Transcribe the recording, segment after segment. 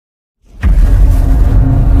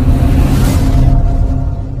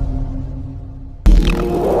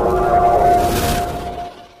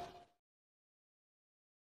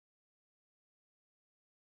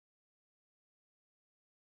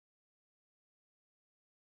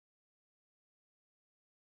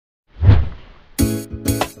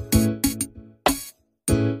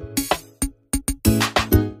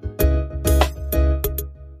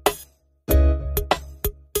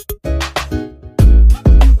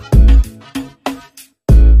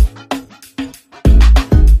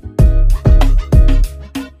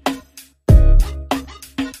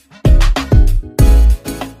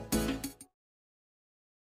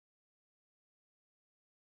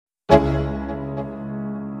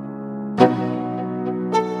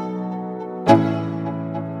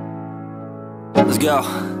Let's go.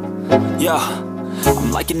 Yo,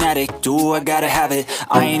 I'm like an addict, do I gotta have it.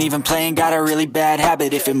 I ain't even playing, got a really bad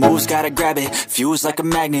habit. If it moves, gotta grab it, fuse like a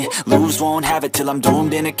magnet. Lose, won't have it till I'm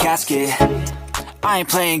doomed in a casket. I ain't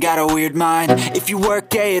playing, got a weird mind. If you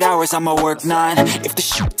work 8 hours, I'ma work 9. If the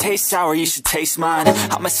shit tastes sour, you should taste mine.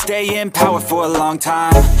 I'ma stay in power for a long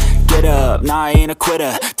time. Get up, nah, I ain't a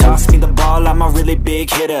quitter. Toss me the ball, I'm a really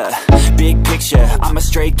big hitter. Big picture, I'm a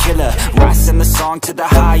straight killer. Rising the song to the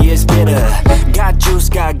highest bidder. Got juice,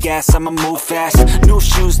 got gas, I'ma move fast. New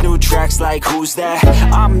shoes, new tracks, like who's that?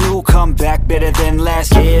 I'm new, come back, better than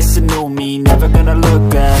last. Yeah, it's a new me, never gonna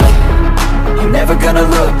look back. I'm never gonna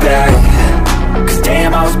look back. Cause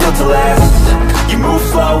damn, I was built to last. You move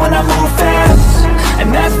slow and I move fast,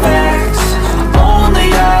 and that's facts. Only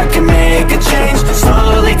I can make a change.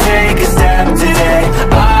 Slowly take a step today.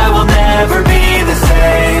 I will never be the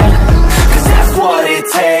same. Cause that's what it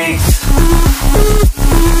takes.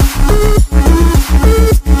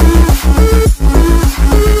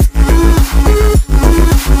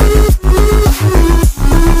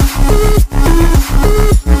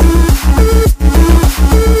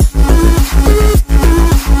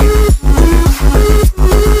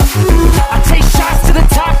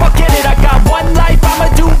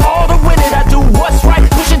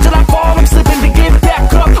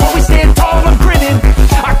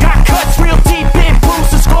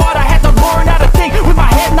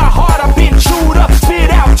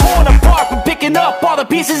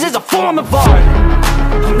 Pieces is a form of art.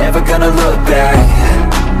 I'm never gonna look back.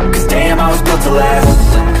 Cause damn, I was built to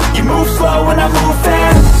last. You move slow and I move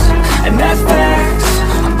fast, and that's facts.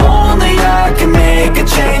 Only I can make a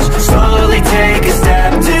change. Slowly take a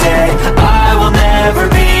step today. I will never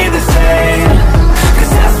be the same. Cause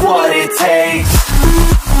that's what it takes.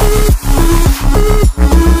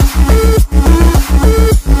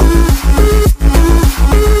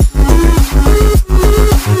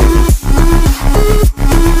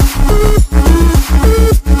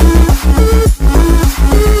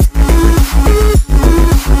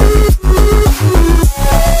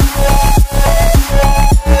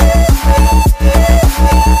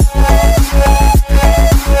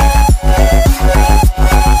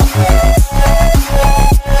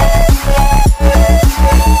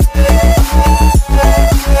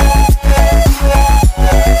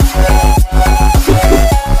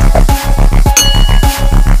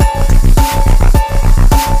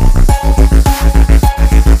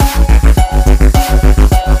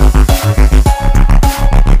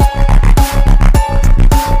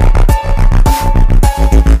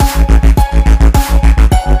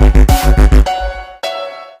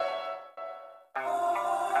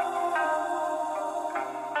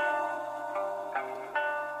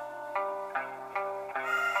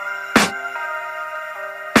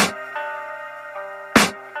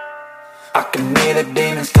 I can hear the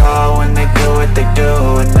demons call when they do what they do.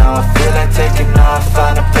 And now I feel like taking off,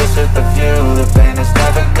 find a place with a view. The pain is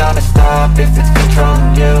never gonna stop if it's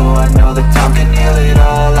controlling you. I know that time can heal it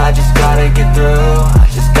all, I just gotta get through. I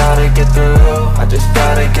just gotta get through, I just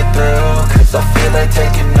gotta get through. Cause I feel like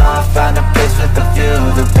taking off, find a place with a view.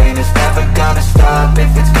 The pain is never gonna stop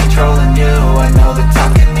if it's controlling you. I know that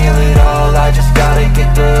time can heal it all, I just gotta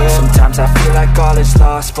get through. Sometimes I feel like all is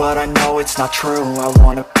lost, but I know it's not true. I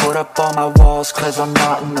wanna put up all my walls cause I'm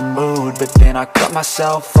not in the mood, but then I cut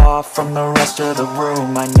myself off from the rest of the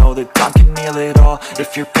room. I know that time can heal it all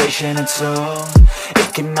if you're patient, and soon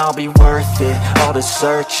it can all be worth it, all the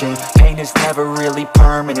searching. Pain is never really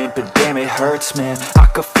permanent, but damn it hurts, man. I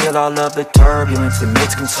could feel all of the turbulence and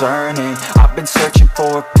it's concerning. I've been searching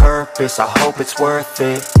for a purpose, I hope it's worth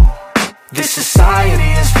it. This society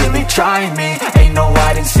is really trying me. Ain't no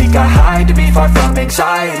hide and seek, I hide to be far from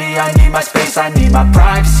anxiety. I need my space, I need my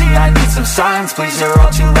privacy. I need some silence, please, you're all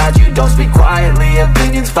too loud. You don't speak quietly,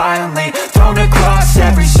 opinions violently thrown across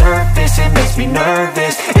every surface. It makes me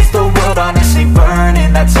nervous, is the world honestly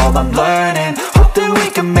burning? That's all I'm learning. Hope that we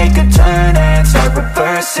can make a turn and start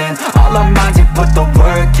reversing all our minds and put the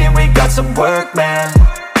work in. We got some work, man.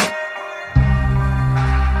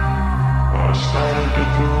 I started to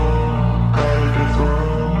do.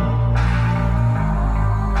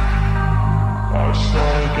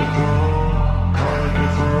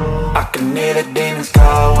 I can hear the demons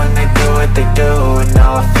call when they do what they do. And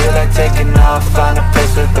now I feel like taking off, find a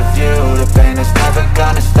place with a view. The pain is never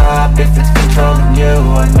gonna stop if it's controlling you.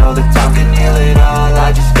 I know that time can heal it all,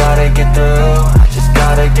 I just gotta get through. I just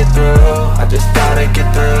gotta get through, I just gotta get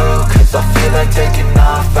through. Cause I feel like taking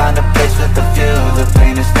off, find a place with a view. The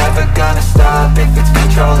pain is never gonna stop if it's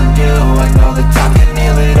controlling you. I know that time can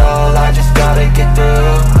heal it all, I just gotta get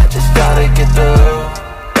through. I just gotta get through.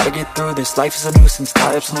 Gotta get through this, life is a nuisance,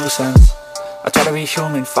 tie up some loose ends. I try to be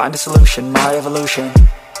human, find a solution, my evolution.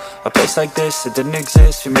 A place like this, it didn't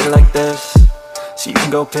exist, we made it like this. So you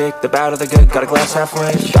can go pick the bad or the good, got a glass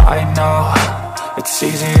halfway. I know, it's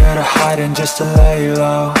easier to hide than just to lay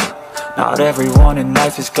low. Not everyone in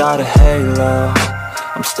life has got a halo.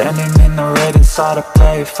 I'm standing in the red inside a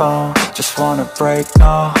payphone. Just wanna break,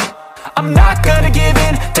 no, I'm not gonna give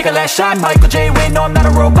in. Take a last shot, Michael J. Win. No, I'm not a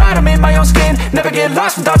robot, I'm in my own skin. Never get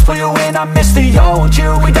lost when thoughts pull you in. I miss the old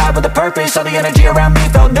you, we died with a purpose. All the energy around me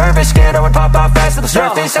felt nervous, scared I would pop out fast to the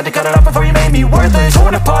surface. Had to cut it off before you made me worthless.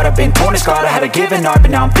 Torn apart, I've been torn and scarred. I had a given art, but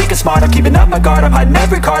now I'm thinking smart. I'm keeping up my guard, I'm hiding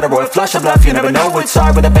every card. A royal flush of bluff, you never know what's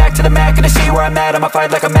hard. With a back to the mat, gonna see where I'm at. I'ma fight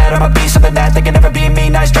like I'm mad, I'ma be something that they can never be me.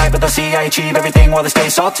 Nice try, but they'll see I achieve everything while they stay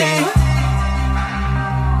salty.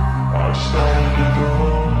 I just gotta get through.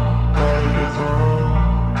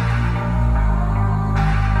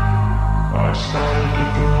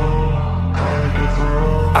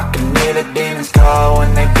 I can hear the demons call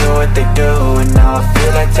when they do what they do. And now I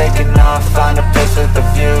feel like taking off, find a place with a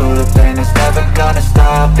view. The pain is never gonna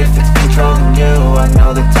stop if it's controlling you. I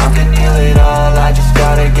know that time can heal it all, I just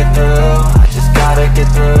gotta get through. I just gotta get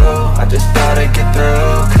through, I just gotta get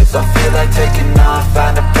through. Cause I feel like taking off,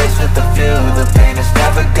 find a place with a view. The pain is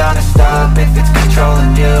never gonna stop if it's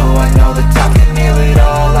controlling you. I know that time can heal it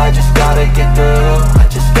all, I just gotta get through. I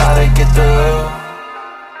just gotta get through.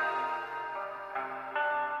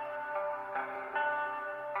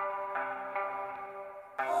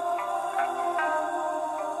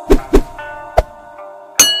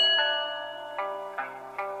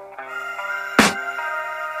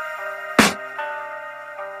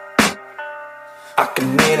 I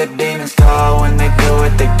can hear the demons call when they do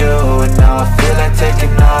what they do. And now I feel like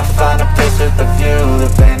taking off, find a place with a view. The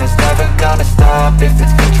pain is never gonna stop if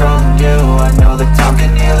it's controlling you. I know that time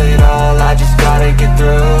can heal it all, I just gotta get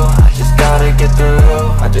through. I just gotta get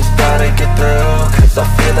through, I just gotta get through. Cause I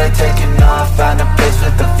feel like taking off, find a place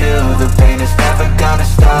with a view. The pain is never gonna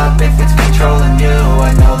stop if it's controlling you.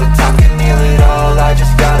 I know that time can heal it all, I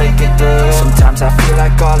just gotta get through. Sometimes I feel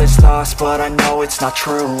like all is lost, but I know it's not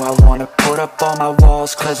true. I wanna put up all my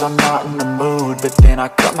walls cause I'm not in the mood, but then I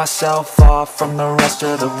cut myself off from the rest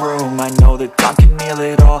of the room. I know that time can heal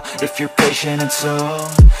it all if you're patient, and soon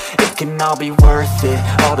it can all be worth it,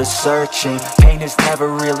 all the searching. Pain is never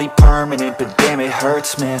really permanent, but damn it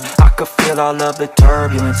hurts, man. I could feel all of the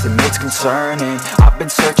turbulence and it's concerning. I've been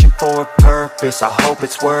searching for a purpose, I hope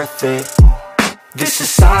it's worth it. This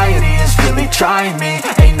society is really trying me.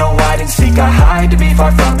 Ain't no hide and seek, I hide to be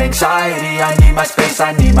far from anxiety. I need my space,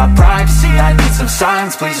 I need my privacy. I need some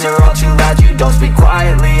silence, please, you're all too loud. You don't speak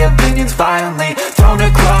quietly, opinions violently thrown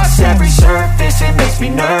across every surface. It makes me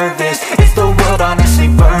nervous, is the world honestly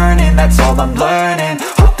burning? That's all I'm learning.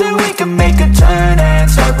 Hope that we can make a turn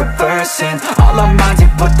and start reversing all our minds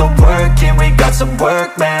and put the work in. We got some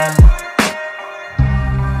work, man.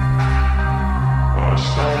 I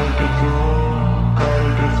just gotta get through.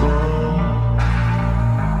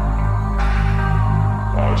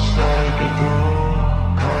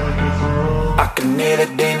 I can hear the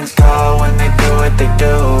demons call when they do what they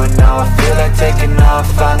do. And now I feel like taking off,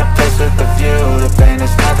 find a place with a view. The pain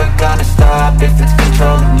is never gonna stop if it's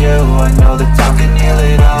controlling you. I know that time can heal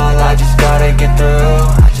it all, I just gotta get through.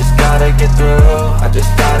 I just gotta get through, I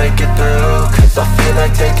just gotta get through. Cause I feel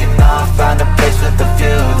like taking off, find a place with a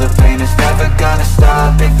view. The pain is never gonna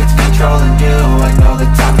stop if it's controlling you. I know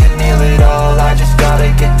that time can heal it all, I just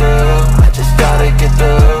gotta get through. I just gotta get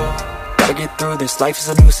through. Gotta get through this, life is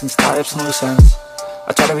a nuisance, tie up some loose ends.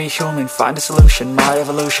 I try to be human, find a solution, my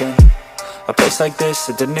evolution. A place like this,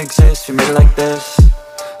 it didn't exist, we made it like this.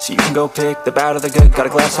 So you can go pick the bad or the good, got a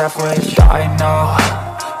glass halfway. I know,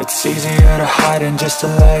 it's easier to hide than just to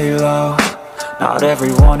lay low. Not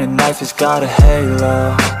everyone in life has got a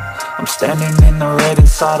halo. I'm standing in the red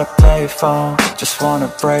inside a payphone. Just wanna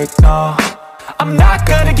break, no, I'm not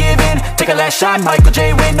gonna give in. Take a last shot, Michael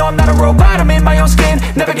J. Win. No, I'm not a robot, I'm in my own skin.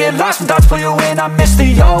 Never get lost when thoughts pull you in. I miss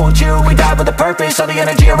the old you, we died with a purpose. All the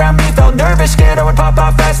energy around me felt nervous, scared I would pop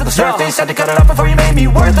out fast to the surface. Had to cut it off before you made me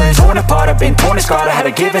worthless. Torn apart, I've been torn and scarred. I had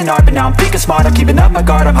a given art, but now I'm thinking smart. I'm keeping up my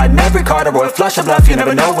guard, I'm hiding every card. A royal flush of bluff, you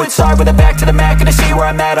never know what's hard. With a back to the mat, gonna see where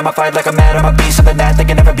I'm at. I'ma fight like I'm mad, I'ma be something that they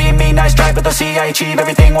can never be me. Nice try, but they'll see I achieve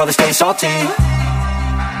everything while they stay salty. I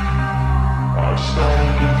just gotta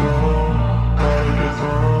get through.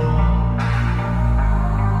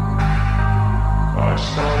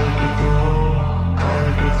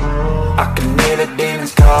 I can hear the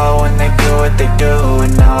demons call when they do what they do.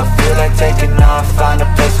 And now I feel like taking off, find a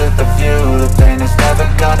place with a view. The pain is never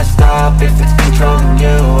gonna stop if it's controlling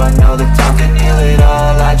you. I know that time can heal it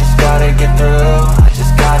all, I just gotta get through. I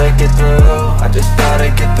just gotta get through, I just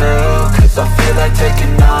gotta get through. Cause I feel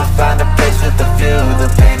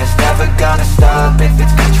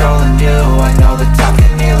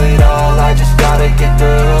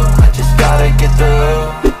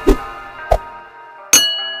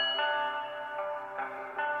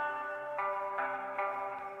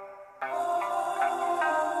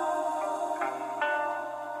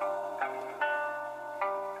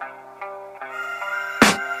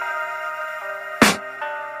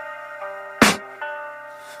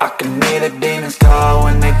can hear the demons call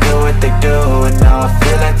when they do what they do. And now I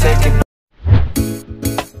feel like taking